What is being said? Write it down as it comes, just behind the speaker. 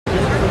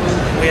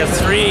We have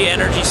 3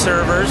 energy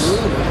servers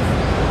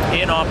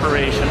in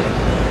operation,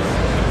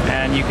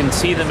 and you can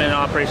see them in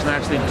operation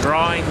actually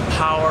drawing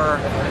power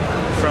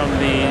from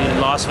the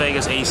Las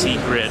Vegas AC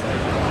grid,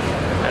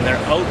 and they're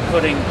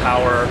outputting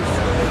power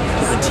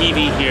to the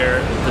TV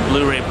here, the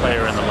Blu-ray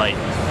player, and the light.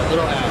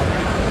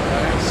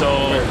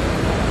 So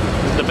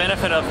the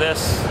benefit of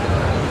this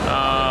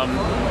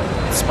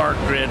smart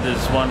grid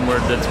is one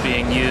word that's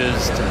being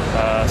used.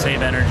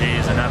 Save energy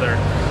is another.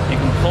 You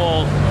can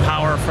pull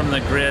power from the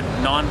grid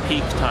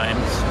non-peak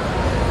times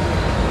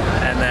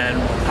and then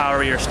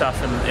power your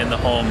stuff in the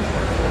home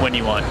when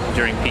you want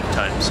during peak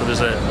times. So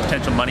there's a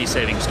potential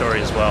money-saving story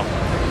as well.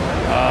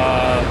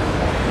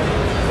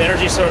 The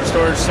energy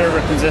storage server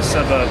consists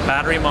of a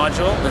battery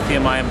module,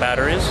 lithium-ion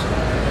batteries,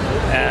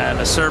 and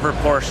a server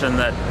portion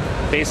that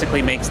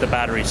basically makes the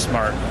battery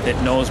smart.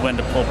 It knows when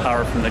to pull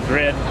power from the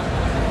grid,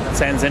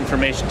 sends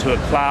information to a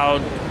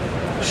cloud,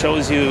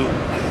 shows you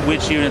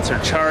which units are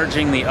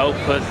charging, the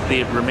output,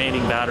 the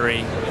remaining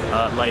battery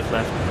life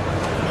left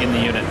in the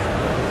unit.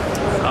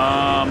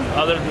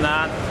 Other than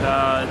that,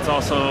 it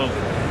also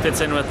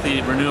fits in with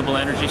the renewable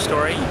energy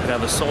story. You could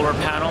have a solar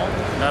panel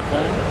at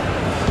home.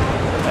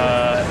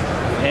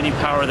 Any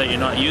power that you're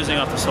not using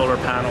off the solar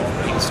panel,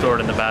 you can store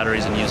it in the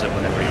batteries and use it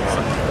whenever you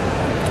want.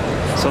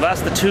 So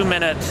that's the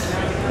 2-minute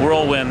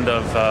whirlwind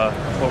of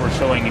what we're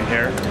showing you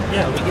here.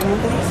 Yeah,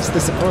 is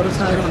this a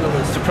prototype on the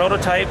list? It's a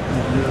prototype,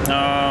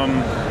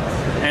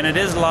 and it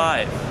is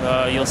live.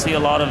 You'll see a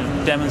lot of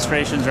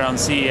demonstrations around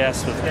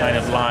CES with kind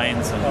of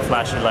lines and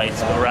flashy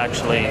lights, but we're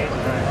actually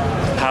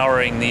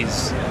powering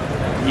these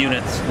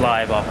units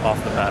live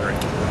off the battery.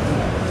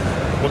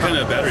 What kind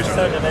of batteries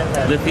are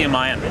they? Lithium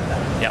ion.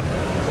 Yep.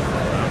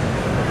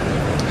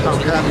 How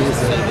heavy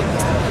is it?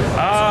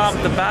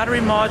 The battery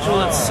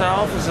module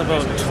itself is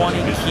about 20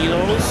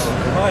 kilos.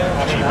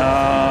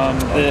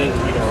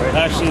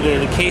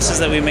 The cases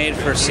that we made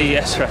for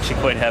CES are actually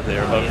quite heavy.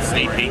 They're about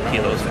 8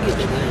 kilos.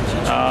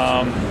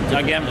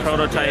 Again,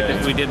 prototype,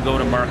 if we did go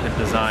to market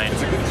design,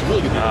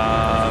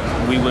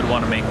 we would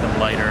want to make them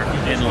lighter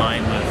in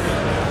line with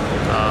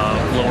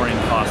lowering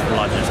cost of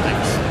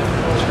logistics.